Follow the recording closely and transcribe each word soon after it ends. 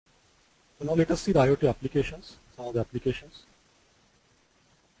So now let us see the IoT applications, some of the applications.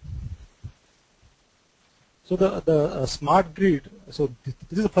 So the smart grid, so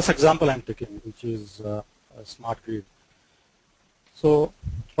this is the first example I'm taking, which is a smart grid. So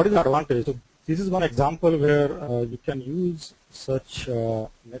what is the advantage? So this is one example where you can use such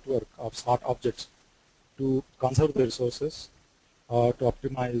network of smart objects to conserve the resources or to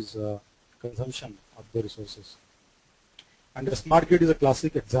optimize consumption of the resources. And the smart grid is a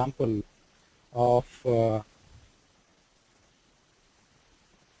classic example of am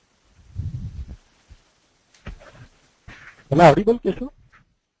I audible, Keshu?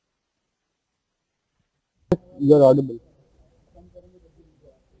 You are audible.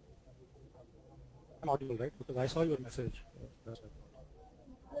 I'm audible, right? Because I saw your message. That's right.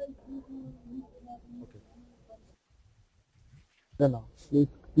 Okay. No.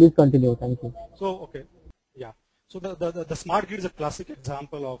 Please continue. Thank you. So okay, yeah. So the smart grid is a classic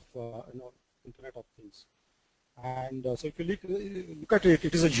example of Internet of Things. And so if you look at it,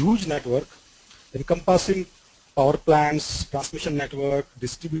 it is a huge network encompassing power plants, transmission network,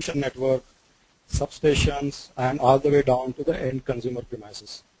 distribution network, substations, and all the way down to the end consumer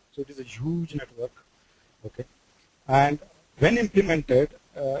premises. So it is a huge network, okay. And when implemented,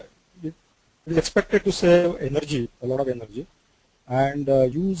 it is expected to save energy, a lot of energy, and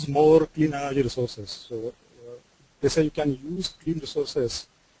use more clean energy resources. So they say you can use clean resources,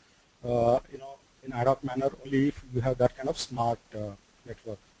 in ad hoc manner only if you have that kind of smart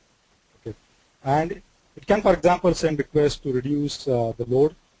network. Okay, and it can, for example, send requests to reduce the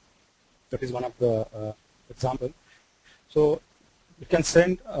load. That is one of the example. So it can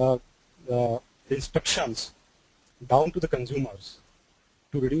send the instructions down to the consumers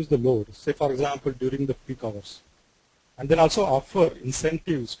to reduce the load. Say, for example, during the peak hours, and then also offer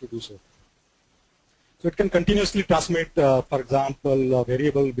incentives to do so. So it can continuously transmit, for example,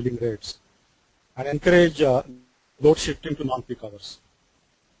 variable billing rates, and encourage load shifting to non-peak hours.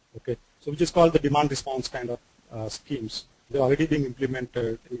 Okay, so which is called the demand response kind of schemes. They're already being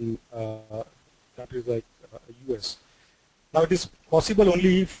implemented in countries like US. Now it is possible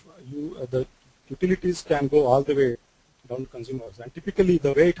only if the utilities can go all the way down to consumers. And typically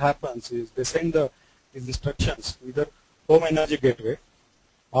the way it happens is they send these instructions to either home energy gateway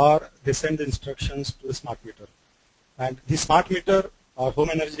or they send the instructions to the smart meter. And the smart meter or home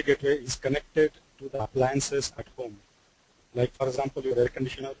energy gateway is connected to the appliances at home. Like, for example, your air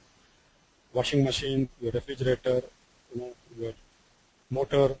conditioner, washing machine, your refrigerator, your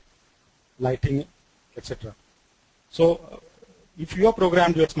motor, lighting, etc. So if you have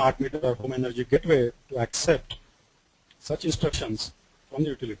programmed your smart meter or home energy gateway to accept such instructions from the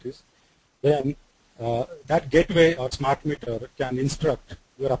utilities, then that gateway or smart meter can instruct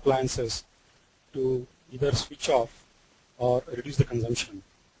your appliances to either switch off or reduce the consumption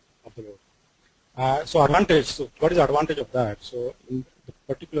of the load. So advantage, so what is the advantage of that? So in the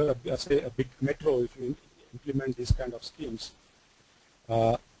particular, say a big metro, if you implement these kind of schemes,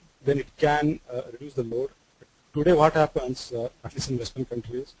 then it can reduce the load. Today what happens, at least in Western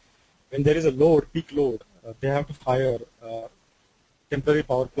countries, when there is a load, peak load, they have to fire temporary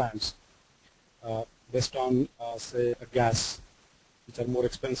power plants based on, say, a gas, which are more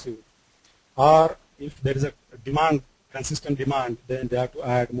expensive. Or if there is a demand, consistent demand, then they have to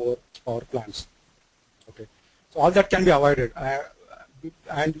add more power plants. Okay, so all that can be avoided,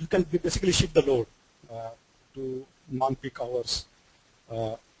 and you can basically shift the load to non-peak hours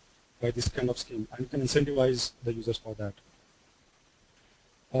by this kind of scheme, and you can incentivize the users for that.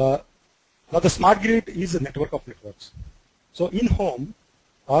 Now the smart grid is a network of networks. So in home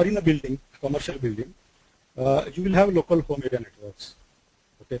or in a building, commercial building, you will have local home area networks.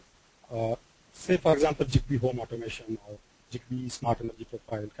 Okay, say for example Zigbee home automation or Zigbee smart energy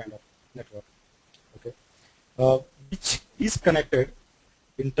profile kind of network. Okay, which is connected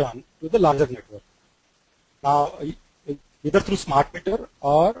in turn to the larger network. Now either through smart meter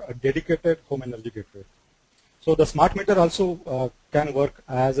or a dedicated home energy gateway. So the smart meter also can work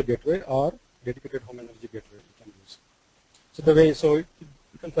as a gateway or dedicated home energy gateway you can use. So the way, so it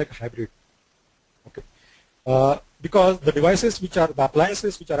becomes like a hybrid. Okay, because the devices which are, the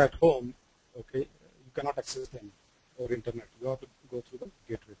appliances which are at home, okay, you cannot access them over internet. You have to go through the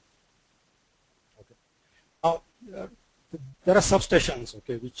gateway. Okay. Now there are substations,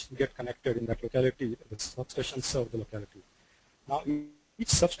 okay, which get connected in that locality. The substations serve the locality. Now each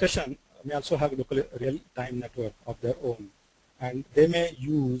substation may also have a local real-time network of their own, and they may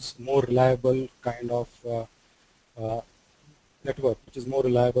use more reliable kind of network, which is more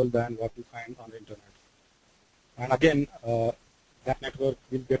reliable than what you find on the internet. And again, that network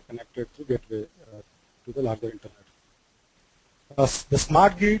will get connected through gateway to the larger internet. The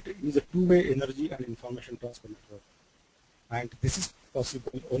smart grid is a two-way energy and information transfer network. And this is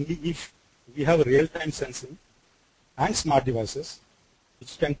possible only if we have real-time sensing and smart devices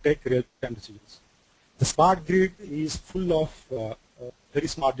which can take real-time decisions. The smart grid is full of very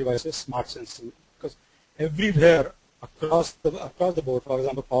smart devices, smart sensing, because everywhere across the board, for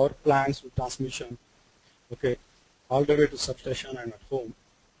example, power plants with transmission, okay, all the way to substation and at home,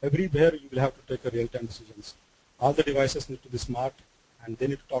 everywhere you will have to take a real-time decisions. All the devices need to be smart, and they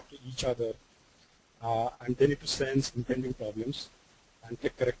need to talk to each other, and they need to sense impending problems and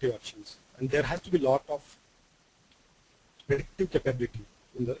take corrective actions. And there has to be a lot of predictive capability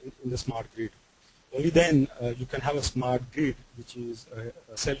in the smart grid. Only then you can have a smart grid which is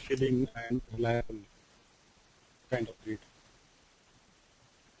a self-healing and reliable kind of grid.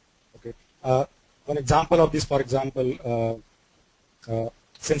 Okay. One example of this, for example,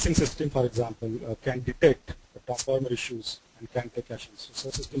 sensing system, for example, can detect the transformer issues and can take actions. So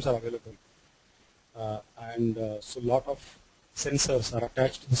such systems are available. So a lot of sensors are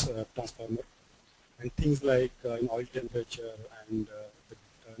attached to this transformer, and things like oil temperature and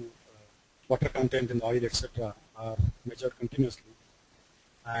water content in the oil, etc., are measured continuously.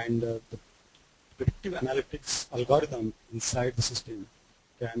 And the predictive analytics algorithm inside the system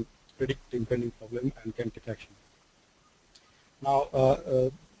can predict the impending problem and can take action. Now,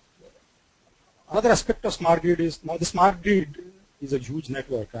 another aspect of smart grid is, now the smart grid is a huge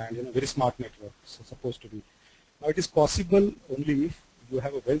network and very smart network, so supposed to be. Now it is possible only if you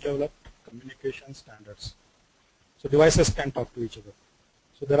have a well-developed communication standards. So devices can talk to each other.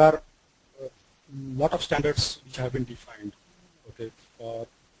 So there are a lot of standards which have been defined, okay, for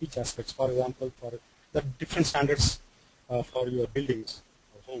each aspect. For example, for the different standards for your buildings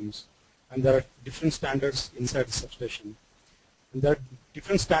or homes, and there are different standards inside the substation. And there are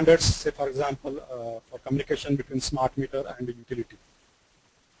different standards, say for example, for communication between smart meter and the utility.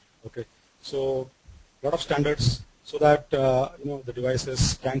 Okay, so a lot of standards so that the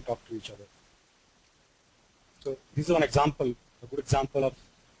devices can talk to each other. So this is one example, a good example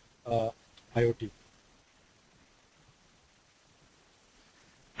of IoT.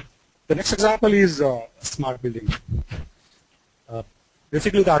 The next example is smart building.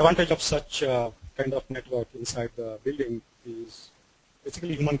 Basically, the advantage of such kind of network inside the building is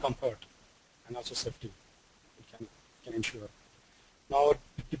basically human comfort and also safety it can ensure. Now,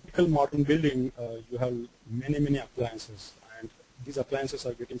 typical modern building, you have many appliances, and these appliances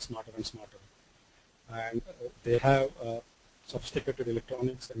are getting smarter and smarter. And they have sophisticated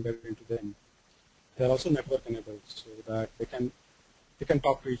electronics embedded into them. They are also network enabled, so that they can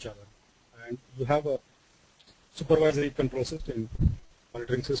talk to each other. And you have a supervisory control system,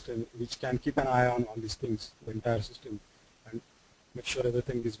 monitoring system, which can keep an eye on all these things, the entire system, and make sure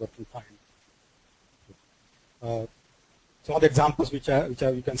everything is working fine. Some of the examples which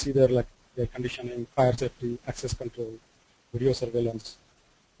you can see there, like air conditioning, fire safety, access control, video surveillance,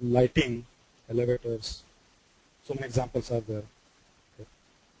 lighting, elevators. So many examples are there. Okay.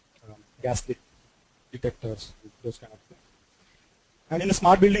 Gas leak detectors, those kind of things. And in a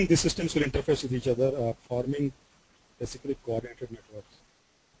smart building, these systems will interface with each other, forming basically coordinated networks.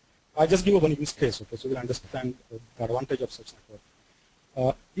 I just give one use case, okay, so you'll understand the advantage of such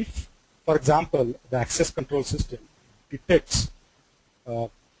network. If, for example, the access control system detects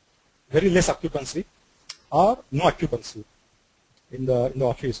very less occupancy or no occupancy in the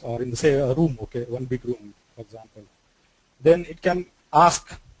office or in the, say, a room, okay, one big room, for example, then it can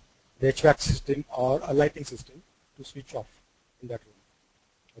ask the HVAC system or a lighting system to switch off in that room.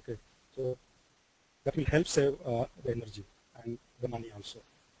 Okay, so that will help save the energy and the money also.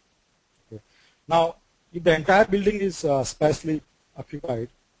 Okay. Now, if the entire building is sparsely occupied,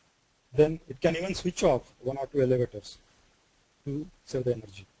 then it can even switch off one or two elevators to save the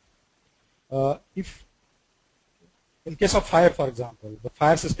energy. If in case of fire, for example, the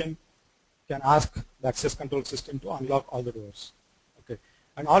fire system can ask the access control system to unlock all the doors. Okay,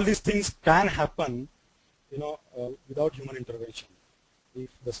 and all these things can happen, without human intervention. If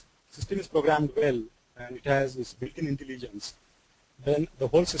the system is programmed well and it has this built-in intelligence, then the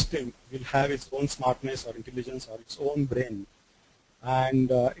whole system will have its own smartness or intelligence or its own brain, and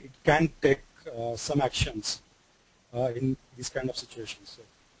it can take some actions in these kind of situations. So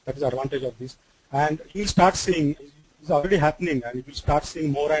that is the advantage of this. And you will start seeing, it's already happening, and you will start seeing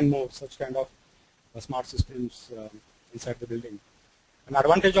more and more such kind of smart systems inside the building. An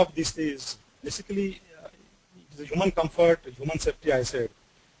advantage of this is basically it is human comfort, human safety, I said,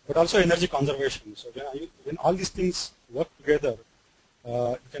 but also energy conservation. So when all these things work together,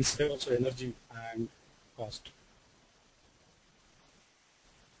 you can save also energy and cost.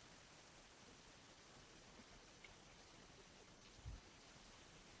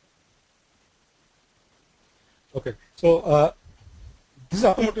 Okay, so these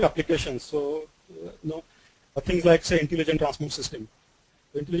are automotive applications. So things like say intelligent transport system.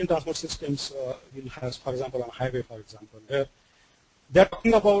 The intelligent transport systems will have, for example, on a highway, for example, where they are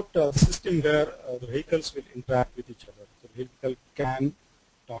talking about the system where the vehicles will interact with each other. The vehicle can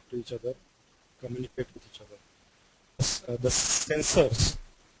talk to each other, communicate with each other. The sensors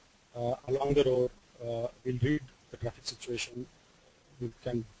along the road will read the traffic situation, we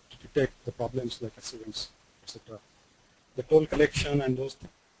can detect the problems like accidents, etc. The toll collection and those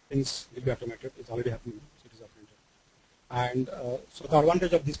things will be automated. It's already happening, so it is automated. And so the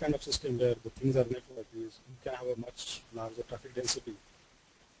advantage of this kind of system where the things are networked is you can have a much larger traffic density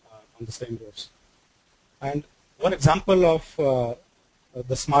on the same roads. And one example of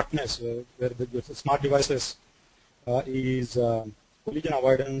the smartness where the smart devices is collision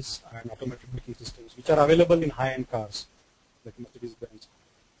avoidance and automatic braking systems, which are available in high-end cars like Mercedes-Benz,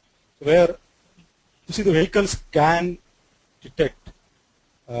 where you see the vehicles can detect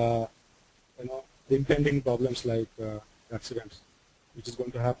the impending problems like accidents, which is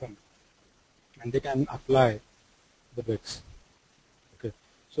going to happen, and they can apply the brakes. Okay,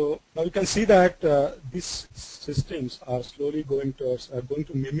 so now you can see that these systems are slowly going to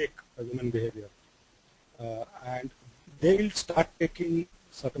mimic human behavior, and they will start taking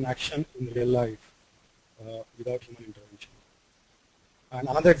certain action in real life without human intervention. And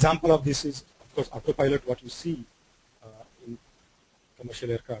another example of this is, of course, Autopilot, what you see in commercial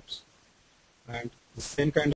aircrafts, and the same kind